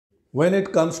When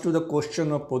it comes to the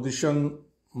question of position,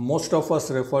 most of us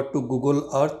refer to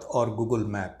Google Earth or Google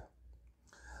Map.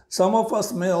 Some of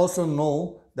us may also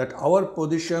know that our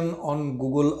position on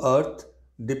Google Earth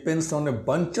depends on a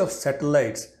bunch of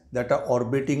satellites that are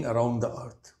orbiting around the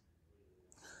Earth.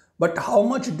 But how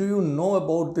much do you know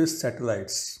about these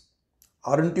satellites?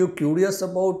 Aren't you curious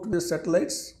about these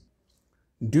satellites?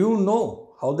 Do you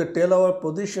know how they tell our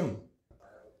position?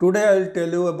 Today I will tell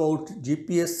you about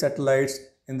GPS satellites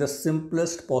in the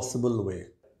simplest possible way.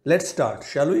 Let's start,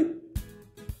 shall we?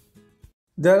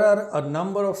 There are a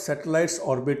number of satellites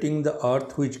orbiting the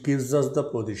Earth which gives us the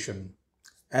position.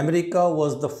 America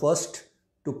was the first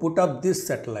to put up these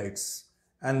satellites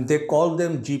and they call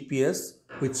them GPS,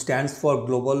 which stands for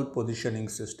Global Positioning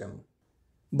System.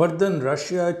 But then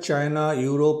Russia, China,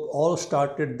 Europe all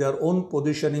started their own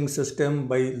positioning system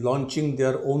by launching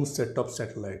their own set of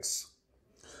satellites.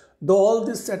 Though all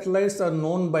these satellites are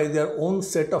known by their own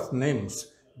set of names,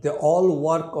 they all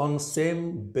work on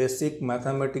same basic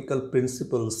mathematical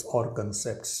principles or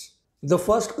concepts. The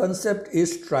first concept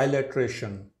is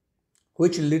trilateration,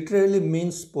 which literally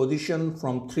means position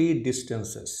from three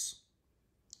distances.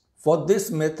 For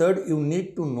this method, you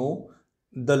need to know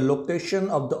the location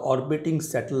of the orbiting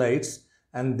satellites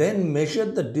and then measure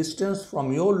the distance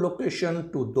from your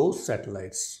location to those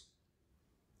satellites.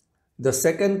 The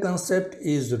second concept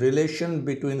is relation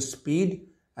between speed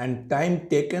and time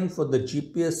taken for the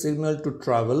GPS signal to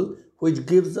travel, which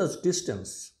gives us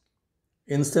distance.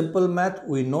 In simple math,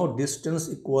 we know distance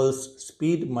equals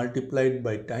speed multiplied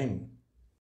by time.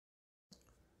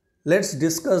 Let's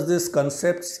discuss these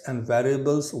concepts and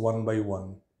variables one by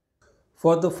one.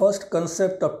 For the first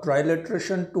concept of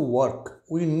trilateration to work,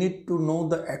 we need to know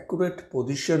the accurate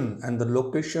position and the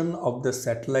location of the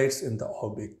satellites in the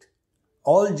orbit.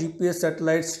 All GPS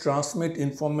satellites transmit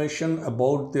information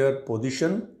about their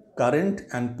position, current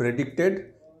and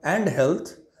predicted, and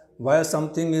health via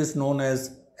something is known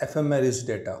as ephemeris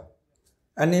data.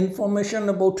 And information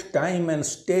about time and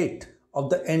state of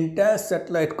the entire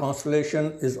satellite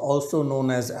constellation is also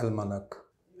known as almanac.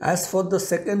 As for the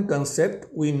second concept,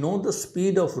 we know the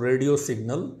speed of radio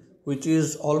signal, which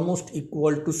is almost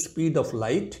equal to speed of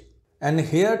light, and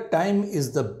here time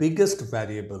is the biggest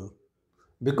variable.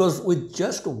 Because with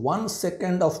just 1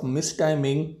 second of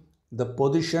mistiming, the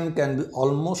position can be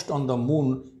almost on the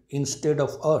moon instead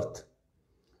of Earth.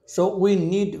 So we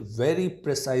need very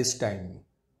precise time.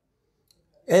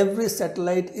 Every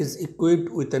satellite is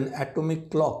equipped with an atomic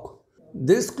clock.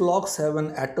 These clocks have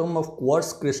an atom of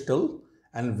quartz crystal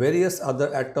and various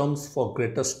other atoms for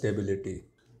greater stability.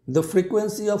 The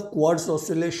frequency of quartz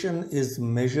oscillation is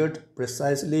measured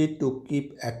precisely to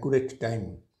keep accurate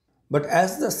time. But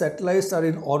as the satellites are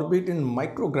in orbit in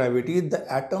microgravity, the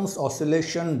atom's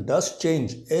oscillation does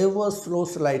change ever so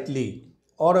slightly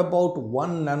or about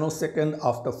 1 nanosecond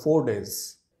after 4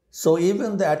 days. So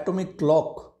even the atomic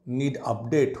clock need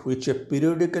update which are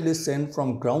periodically sent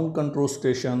from ground control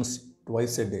stations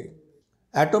twice a day.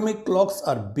 Atomic clocks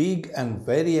are big and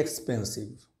very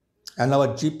expensive and our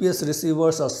GPS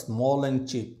receivers are small and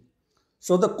cheap.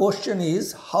 So the question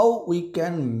is how we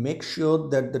can make sure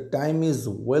that the time is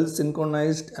well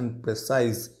synchronized and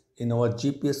precise in our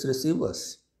GPS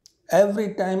receivers.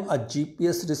 Every time a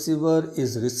GPS receiver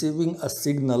is receiving a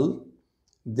signal,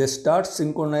 they start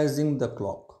synchronizing the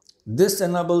clock. This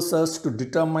enables us to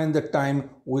determine the time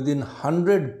within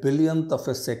 100 billionth of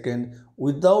a second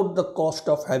without the cost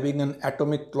of having an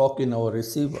atomic clock in our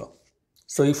receiver.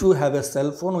 So if you have a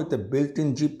cell phone with a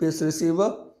built-in GPS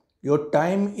receiver, your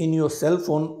time in your cell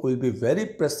phone will be very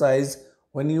precise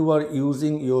when you are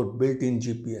using your built-in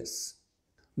GPS.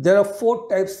 There are 4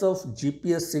 types of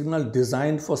GPS signal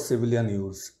designed for civilian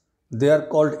use. They are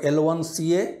called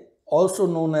L1CA, also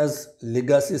known as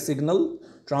legacy signal,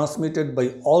 transmitted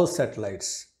by all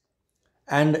satellites,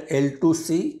 and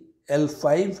L2C,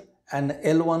 L5 and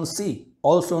L1C,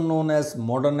 also known as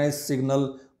modernized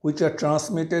signal, which are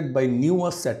transmitted by newer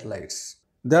satellites.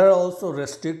 There are also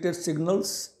restricted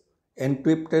signals,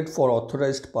 encrypted for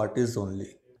authorized parties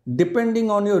only. Depending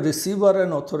on your receiver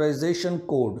and authorization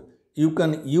code, you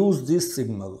can use this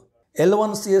signal.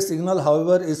 L1CA signal,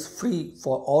 however, is free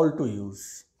for all to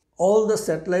use. All the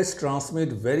satellites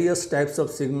transmit various types of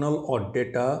signal or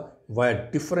data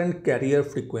via different carrier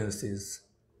frequencies.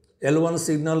 L1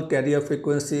 signal carrier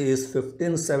frequency is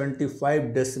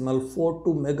 1575.42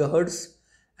 MHz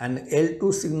and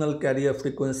L2 signal carrier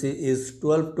frequency is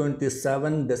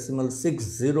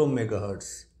 1227.60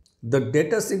 MHz. The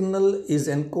data signal is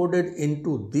encoded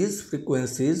into these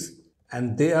frequencies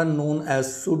and they are known as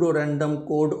Pseudorandom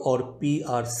Code or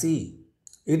PRC.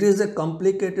 It is a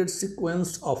complicated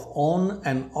sequence of on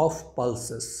and off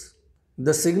pulses.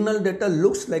 The signal data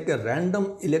looks like a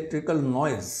random electrical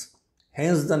noise,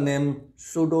 hence the name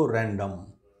pseudorandom.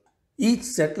 Each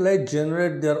satellite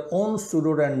generates their own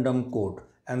pseudorandom code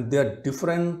and they are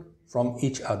different from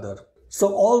each other.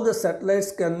 So all the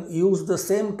satellites can use the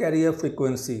same carrier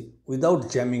frequency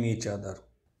without jamming each other.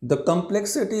 The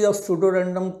complexity of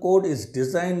pseudorandom code is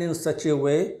designed in such a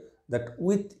way that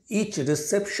with each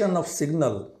reception of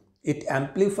signal, it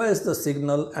amplifies the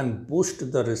signal and boosts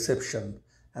the reception.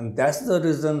 And that's the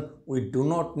reason we do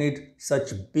not need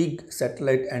such big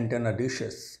satellite antenna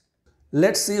dishes.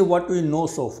 Let's see what we know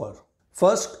so far.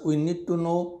 First, we need to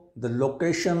know the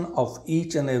location of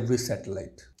each and every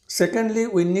satellite. Secondly,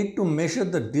 we need to measure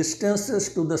the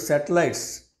distances to the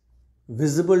satellites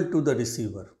visible to the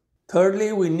receiver.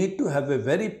 Thirdly, we need to have a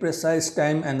very precise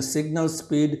time and signal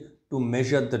speed to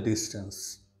measure the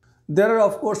distance. There are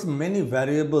of course many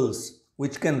variables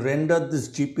which can render this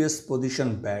GPS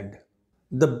position bad.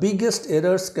 The biggest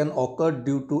errors can occur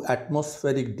due to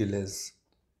atmospheric delays.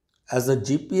 As the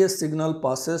GPS signal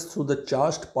passes through the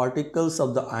charged particles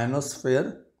of the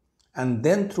ionosphere and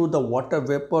then through the water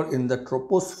vapor in the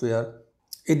troposphere,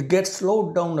 it gets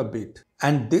slowed down a bit,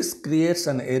 and this creates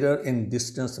an error in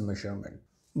distance measurement.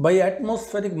 By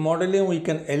atmospheric modeling, we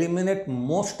can eliminate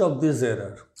most of this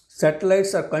error.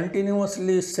 Satellites are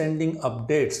continuously sending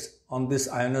updates on this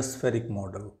ionospheric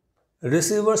model.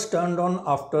 Receivers turned on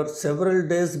after several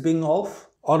days being off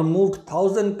or moved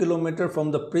 1000 km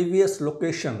from the previous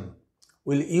location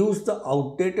will use the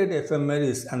outdated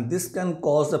ephemeris, and this can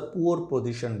cause a poor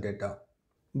position data.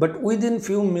 But within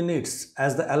few minutes,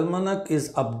 as the almanac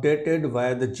is updated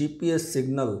via the GPS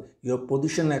signal, your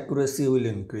position accuracy will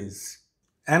increase.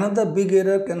 Another big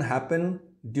error can happen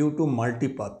due to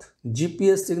multipath.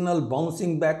 GPS signal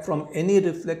bouncing back from any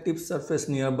reflective surface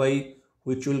nearby,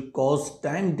 which will cause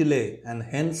time delay and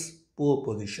hence poor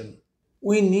position.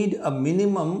 We need a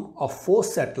minimum of 4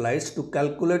 satellites to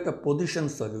calculate a position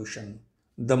solution.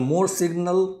 The more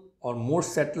signal or more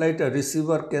satellite a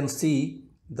receiver can see,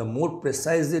 the more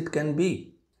precise it can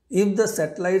be. If the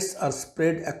satellites are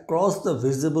spread across the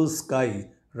visible sky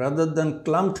rather than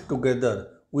clumped together,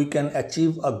 we can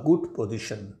achieve a good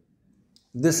position.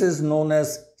 This is known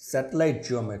as satellite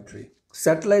geometry.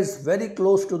 Satellites very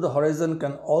close to the horizon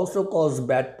can also cause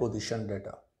bad position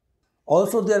data.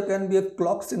 Also, there can be a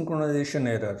clock synchronization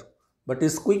error, but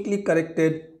is quickly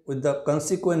corrected with the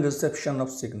consequent reception of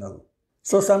signal.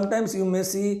 So sometimes you may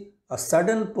see a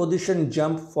sudden position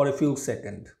jump for a few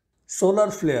seconds.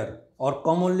 Solar flare, or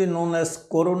commonly known as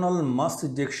coronal mass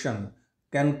ejection,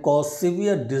 can cause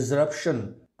severe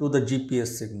disruption to the GPS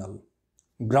signal.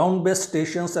 Ground-based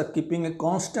stations are keeping a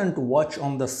constant watch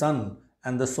on the sun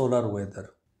and the solar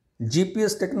weather.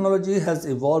 GPS technology has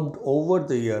evolved over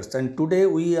the years, and today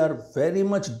we are very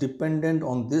much dependent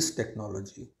on this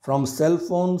technology. From cell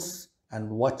phones and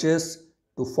watches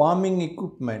to farming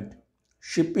equipment,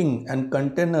 shipping and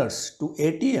containers to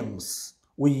ATMs,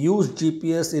 we use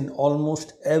GPS in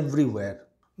almost everywhere.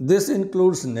 This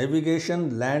includes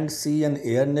navigation, land, sea and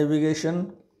air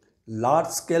navigation,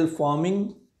 large-scale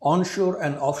farming, onshore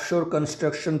and offshore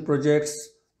construction projects,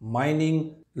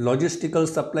 mining, logistical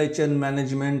supply chain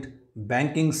management,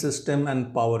 banking system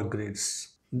and power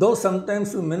grids. Though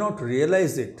sometimes we may not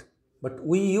realize it, but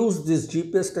we use this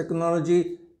GPS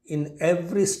technology in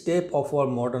every step of our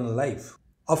modern life.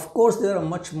 Of course, there are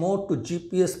much more to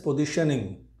GPS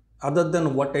positioning other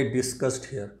than what I discussed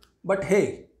here. But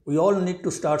hey, we all need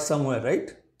to start somewhere,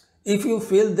 right? If you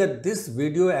feel that this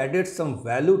video added some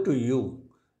value to you,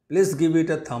 please give it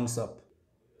a thumbs up.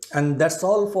 And that's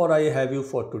all for I have you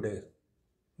for today.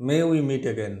 May we meet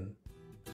again.